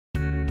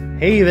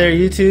Hey there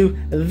YouTube,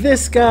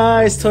 this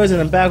guy's Toys and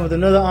I'm back with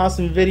another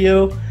awesome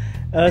video.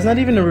 It's not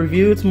even a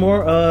review, it's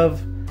more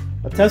of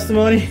a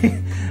testimony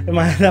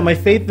that my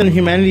faith in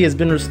humanity has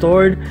been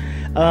restored.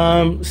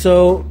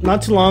 So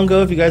not too long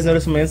ago, if you guys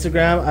noticed on my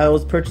Instagram, I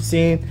was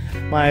purchasing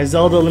my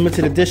Zelda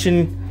limited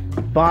edition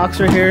box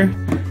right here.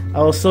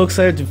 I was so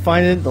excited to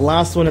find it, the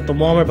last one at the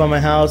Walmart by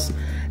my house.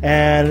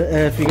 And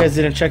if you guys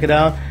didn't check it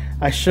out,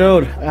 I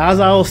showed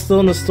as I was still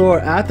in the store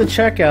at the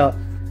checkout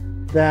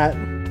that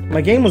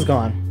my game was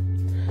gone.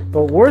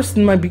 But worse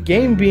than my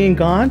game being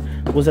gone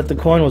was that the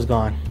coin was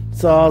gone.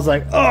 So I was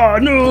like, oh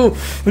no,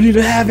 I need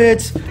to have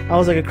it. I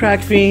was like a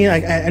crack fiend,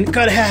 I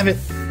gotta have it.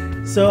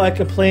 So I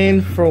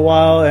complained for a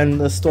while and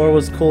the store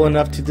was cool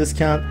enough to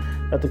discount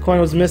that the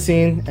coin was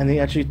missing and they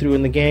actually threw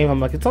in the game. I'm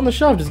like, it's on the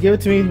shelf, just give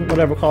it to me,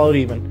 whatever, call it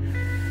even.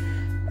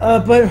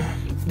 But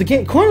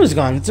the coin was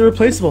gone, it's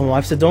irreplaceable. My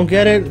wife said, don't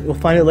get it, we'll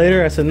find it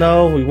later. I said,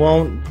 no, we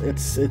won't,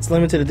 it's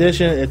limited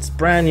edition, it's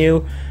brand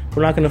new,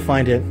 we're not gonna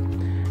find it.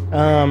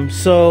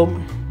 So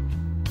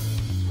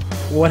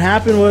what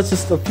happened was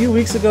just a few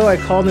weeks ago I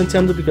called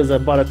Nintendo because I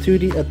bought a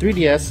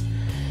 3DS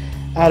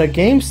at a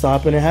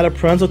GameStop and it had a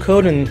parental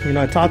code, and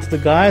I talked to the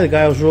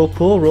guy was real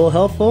cool, real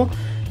helpful,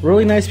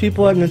 really nice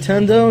people at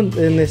Nintendo,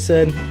 and they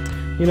said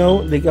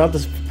they got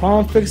this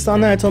problem fixed on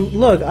that. I told them,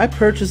 look, I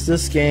purchased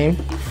this game,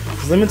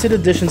 this limited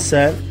edition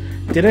set,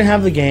 didn't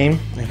have the game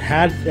and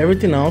had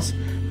everything else,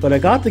 but I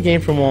got the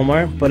game from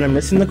Walmart, but I'm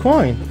missing the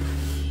coin.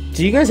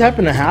 Do you guys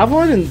happen to have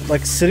one and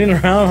like sitting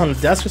around on the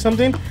desk or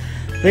something?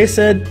 They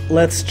said,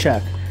 let's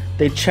check.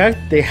 They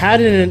checked, they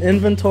had it in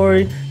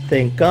inventory,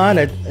 thank God,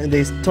 and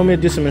they told me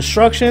to do some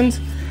instructions,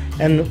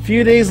 and a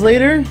few days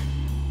later,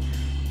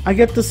 I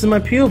get this in my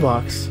P.O.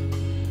 box.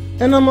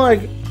 And I'm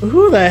like,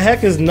 who the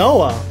heck is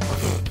Noah?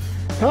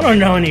 I don't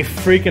know any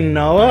freaking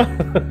Noah.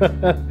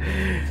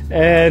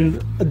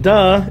 And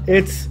duh,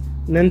 it's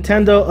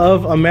Nintendo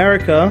of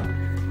America.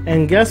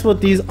 And guess what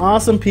these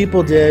awesome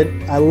people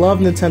did? I love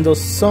Nintendo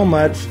so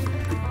much.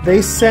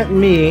 They sent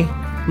me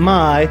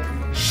my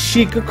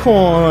Sheikah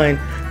coin.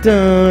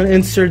 Dun,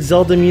 insert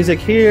Zelda music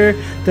here.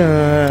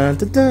 Dun,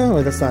 dun, dun.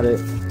 Wait, that's not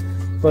it.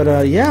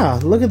 But yeah,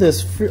 look at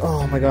this.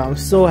 Oh my god, I'm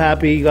so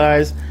happy, you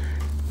guys.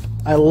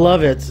 I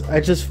love it.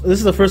 This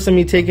is the first time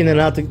me taking it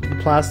out the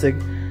plastic.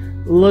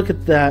 Look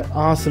at that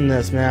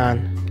awesomeness,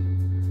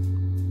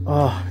 man.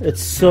 Oh,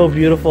 it's so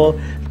beautiful.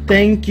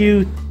 Thank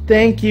you,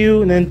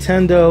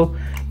 Nintendo,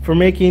 for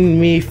making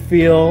me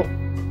feel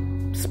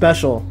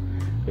special.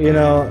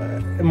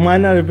 It might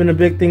not have been a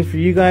big thing for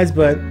you guys,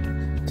 but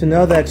to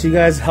know that you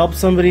guys help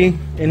somebody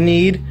in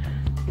need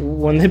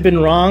when they've been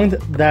wronged,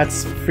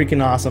 that's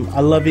freaking awesome. I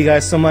love you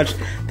guys so much.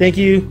 Thank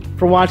you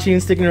for watching,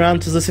 sticking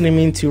around, just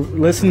listening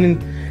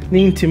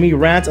to me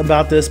rant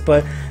about this.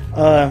 But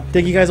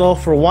thank you guys all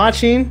for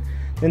watching.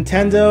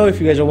 Nintendo, if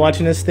you guys are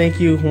watching this, thank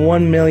you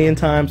 1,000,000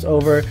 times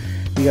over.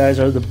 You guys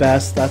are the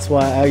best. That's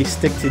why I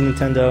stick to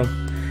Nintendo.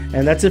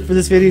 And that's it for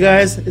this video,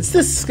 guys. It's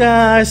this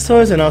guy's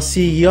Toys, and I'll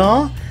see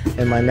y'all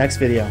in my next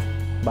video.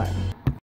 Bye.